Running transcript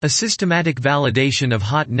A systematic validation of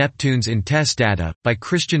hot Neptunes in TESS data, by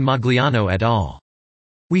Christian Magliano et al.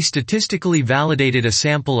 We statistically validated a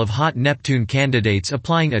sample of hot Neptune candidates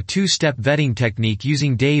applying a two-step vetting technique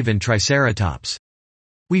using Dave and Triceratops.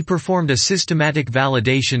 We performed a systematic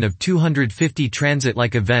validation of 250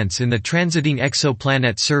 transit-like events in the Transiting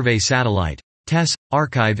Exoplanet Survey Satellite TESS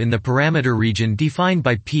archive in the parameter region defined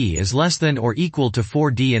by p is less than or equal to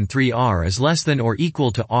 4d and 3r is less than or equal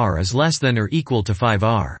to r is less than or equal to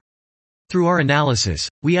 5r. Through our analysis,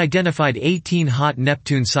 we identified 18 hot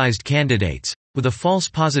Neptune-sized candidates, with a false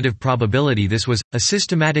positive probability. This was a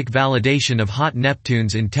systematic validation of hot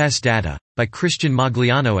Neptunes in TESS data, by Christian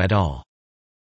Magliano et al.